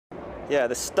Yeah,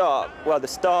 the start. Well, the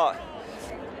start.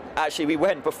 Actually, we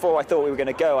went before I thought we were going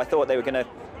to go. I thought they were going to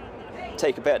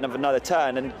take a bit of another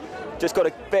turn, and just got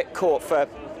a bit caught for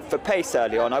pace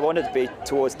early on. I wanted to be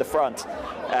towards the front,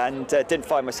 and didn't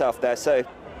find myself there. So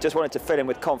just wanted to fill in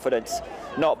with confidence,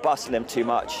 not bustle him too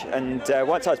much. And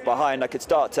once I was behind, I could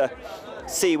start to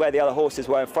see where the other horses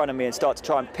were in front of me and start to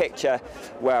try and picture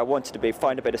where I wanted to be,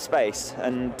 find a bit of space.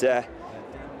 And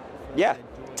yeah,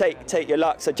 take your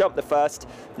luck. So jump the first,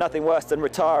 nothing worse than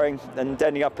retiring and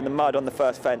ending up in the mud on the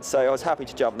first fence. So I was happy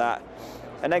to jump that.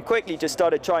 And then quickly just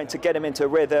started trying to get him into a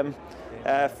rhythm,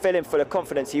 fill him full of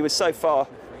confidence. He was so far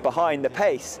behind the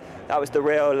pace. That was the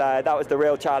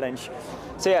real challenge.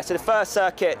 So yeah, so the first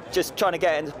circuit, just trying to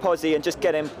get into posse and just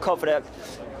get him confident.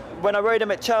 When I rode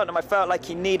him at Cheltenham, I felt like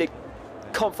he needed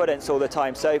confidence all the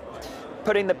time. So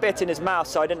putting the bit in his mouth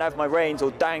so I didn't have my reins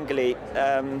all dangly,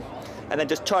 and then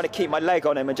just trying to keep my leg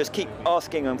on him and just keep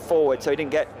asking him forward so he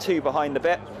didn't get too behind the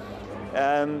bit.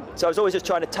 So I was always just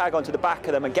trying to tag onto the back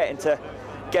of them and get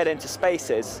into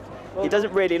spaces. He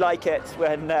doesn't really like it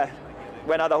when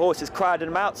other horses crowded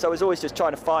him out, so I was always just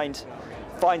trying to find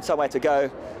somewhere to go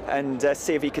and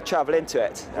see if he could travel into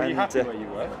it. Were you happy where you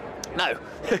were? No,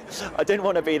 I didn't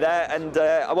want to be there, and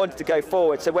I wanted to go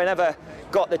forward. So whenever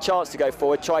got the chance to go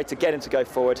forward, tried to get him to go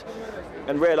forward,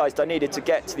 and realised I needed to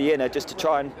get to the inner just to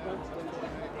try and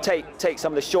take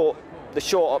some of the short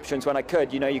options when I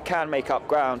could. You know, you can make up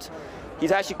ground.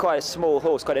 He's actually quite a small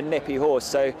horse, quite a nippy horse,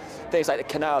 so things like the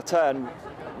canal turn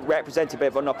represent a bit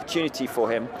of an opportunity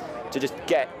for him to just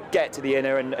get to the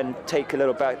inner and take a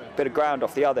little bit of ground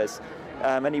off the others.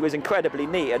 And he was incredibly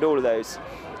neat at all of those.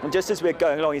 And just as we were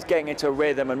going along, he's getting into a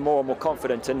rhythm and more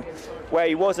confident. And where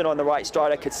he wasn't on the right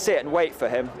stride, I could sit and wait for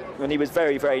him, and he was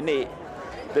very, very neat.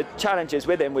 The challenges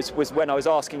with him was when I was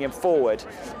asking him forward,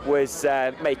 was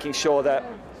making sure that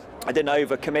I didn't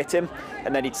overcommit him,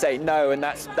 and then he'd say no, and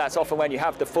that's often when you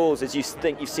have the falls, as you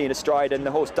think you've seen a stride and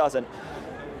the horse doesn't.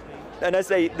 And as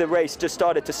the race just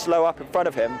started to slow up in front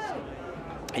of him,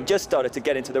 he just started to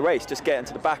get into the race, just get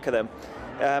into the back of them.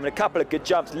 And a couple of good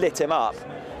jumps lit him up,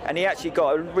 and he actually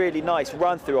got a really nice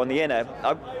run through on the inner.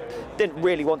 I didn't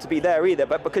really want to be there either,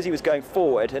 but because he was going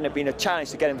forward and it had been a challenge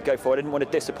to get him to go forward, I didn't want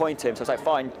to disappoint him. So I was like,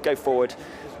 fine, go forward,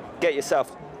 get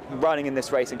yourself running in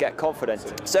this race and get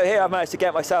confident. So here I managed to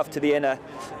get myself to the inner,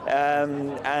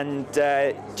 and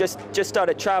just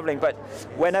started travelling. But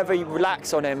whenever you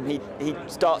relax on him, he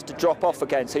starts to drop off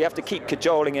again. So you have to keep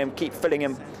cajoling him, keep filling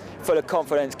him full of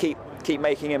confidence, keep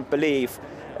making him believe.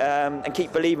 And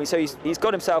keep believing. So he's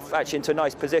got himself actually into a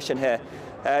nice position here,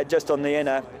 just on the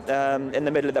inner, in the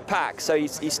middle of the pack. So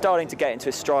he's starting to get into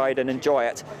his stride and enjoy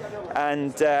it.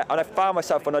 And I found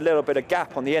myself on a little bit of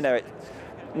gap on the inner.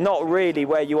 Not really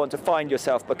where you want to find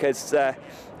yourself, because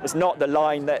it's not the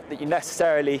line that you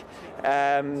necessarily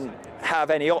have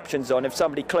any options on. If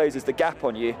somebody closes the gap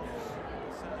on you,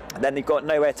 then you've got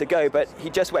nowhere to go. But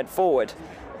he just went forward,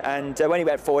 and when he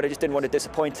went forward, I just didn't want to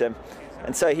disappoint him.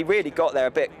 And so he really got there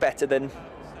a bit better than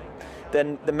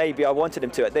maybe I wanted him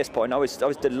to at this point. I was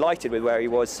delighted with where he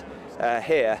was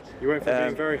here. You went from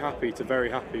being very happy to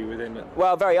very happy within it.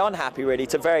 Well, very unhappy really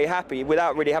to very happy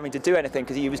without really having to do anything,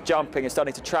 because he was jumping and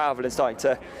starting to travel and starting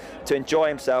to enjoy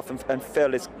himself and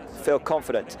feel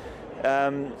confident.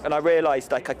 And I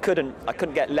realised like I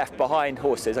couldn't get left behind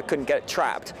horses. I couldn't get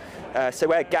trapped. So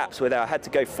where gaps were there, I had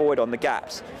to go forward on the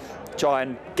gaps, try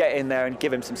and get in there and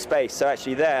give him some space. So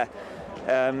actually there.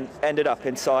 Ended up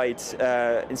inside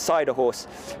a horse,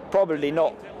 probably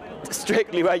not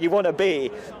strictly where you want to be.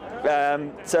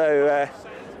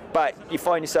 But you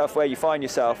find yourself where you find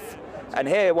yourself. And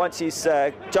here, once he's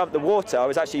jumped the water, I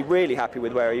was actually really happy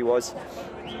with where he was.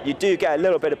 You do get a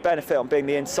little bit of benefit on being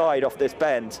the inside off this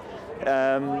bend,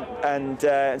 and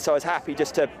so I was happy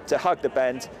just to hug the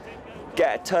bend,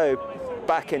 get a toe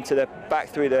back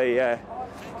through the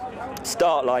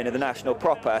start line of the national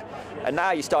proper. And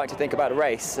now you're starting to think about a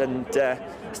race and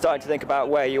starting to think about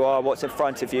where you are, what's in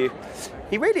front of you.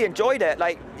 He really enjoyed it.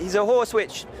 Like, he's a horse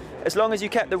which, as long as you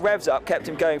kept the revs up, kept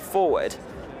him going forward.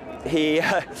 He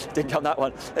didn't jump that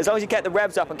one. As long as you kept the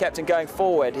revs up and kept him going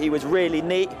forward, he was really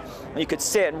neat. You could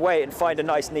sit and wait and find a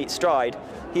nice, neat stride.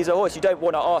 He's a horse you don't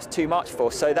want to ask too much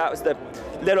for. So that was the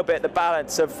little bit, the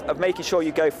balance of making sure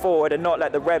you go forward and not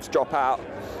let the revs drop out,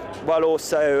 while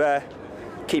also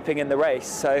keeping in the race.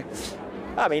 So,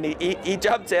 I mean, he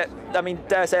jumped it. I mean,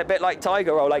 dare I say, a bit like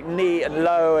Tiger Roll, like neat and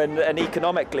low and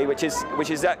economically, which is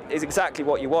exactly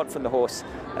what you want from the horse.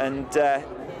 And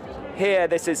here,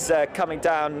 this is coming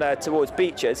down towards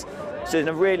Beeches, so in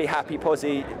a really happy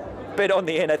posse, bit on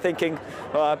the inner, thinking,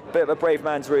 well, a bit of a brave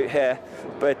man's route here.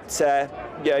 But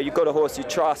yeah, you've got a horse you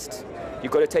trust.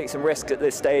 you've got to take some risks at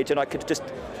this stage, and I could just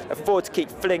afford to keep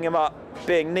flinging him up,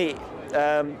 being neat,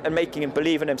 and making him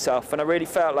believe in himself. And I really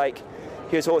felt like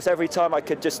he was a horse every time I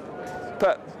could just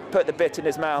put the bit in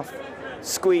his mouth,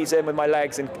 squeeze him with my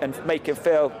legs, and make him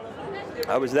feel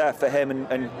I was there for him,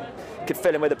 and could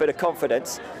fill him with a bit of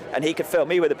confidence, and he could fill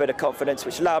me with a bit of confidence,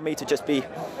 which allowed me to just be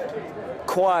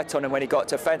quiet on him when he got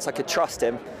to a fence. I could trust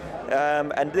him.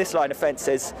 And this line of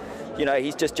fences, you know,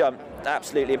 he's just jumped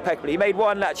absolutely impeccably. He made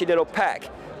one actually little peck,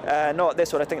 not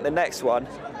this one, I think the next one,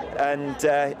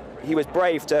 and he was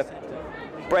brave to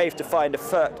find a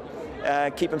foot,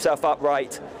 keep himself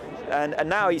upright, and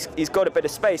now he's got a bit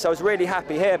of space. I was really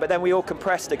happy here, but then we all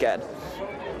compressed again,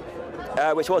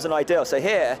 which wasn't ideal. So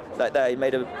here, like there, he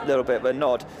made a little bit of a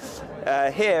nod.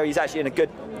 Here he's actually in a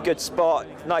good spot,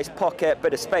 nice pocket,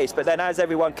 bit of space, but then as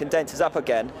everyone condenses up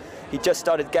again, he just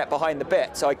started to get behind the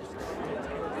bit. So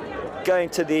going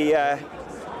to the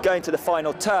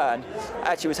final turn,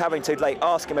 actually was having to like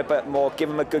ask him a bit more, give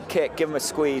him a good kick, give him a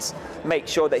squeeze, make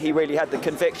sure that he really had the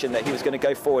conviction that he was going to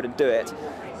go forward and do it.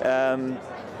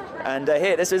 And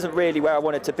here, this isn't really where I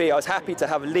wanted to be. I was happy to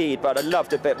have a lead, but I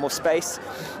loved a bit more space.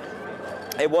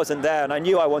 It wasn't there, and I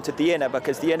knew I wanted the inner,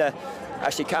 because the inner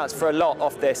actually counts for a lot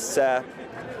off this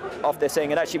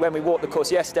thing. And actually, when we walked the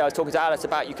course yesterday, I was talking to Alice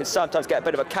about you can sometimes get a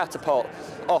bit of a catapult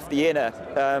off the inner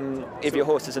if your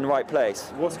horse is in the right place.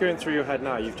 What's going through your head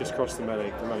now? You've just crossed the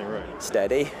Melling Road.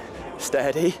 Steady,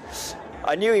 steady.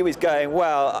 I knew he was going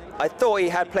well. I thought he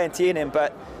had plenty in him,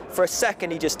 but for a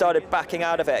second he just started backing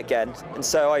out of it again. And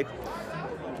so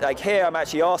here I'm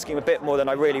actually asking a bit more than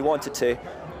I really wanted to.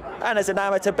 And as an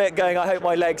amateur bit going, I hope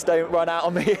my legs don't run out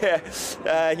on me here.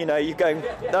 You know, you're going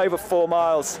over 4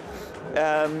 miles.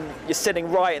 You're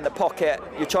sitting right in the pocket.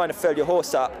 You're trying to fill your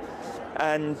horse up.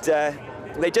 And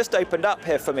they just opened up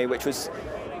here for me, which was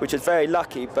very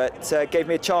lucky, but gave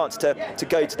me a chance to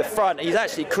go to the front. He's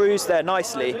actually cruised there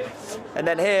nicely. And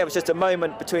then here was just a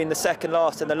moment between the second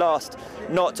last and the last,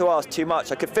 not to ask too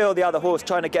much. I could feel the other horse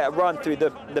trying to get a run through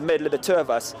the middle of the two of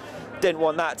us. Didn't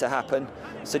want that to happen.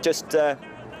 So just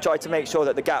tried to make sure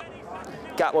that the gap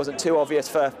wasn't too obvious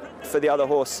for the other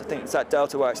horse. I think it's that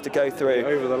Delta Works to go through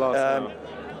over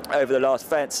the last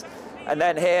fence. And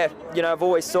then here, you know, I've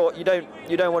always thought you don't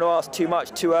want to ask too much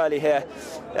too early here.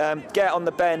 Get on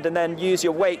the bend and then use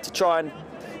your weight to try and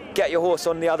get your horse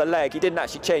on the other leg. He didn't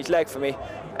actually change leg for me.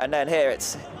 And then here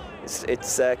it's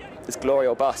glory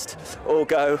or bust. All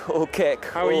go, all kick,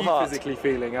 How all are you heart. physically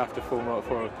feeling after 4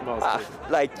 miles?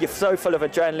 Like, you're so full of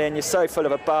adrenaline, you're so full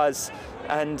of a buzz,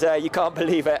 and you can't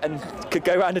believe it, and could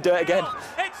go round and do it again.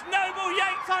 It's Noble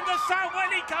Yates under Sir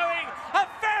Waley-Cohen, a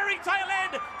fairy tale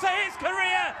end to his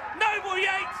career. Noble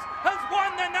Yates has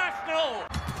won the National.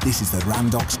 This is the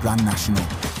Randox Grand National.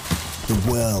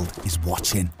 The world is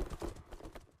watching.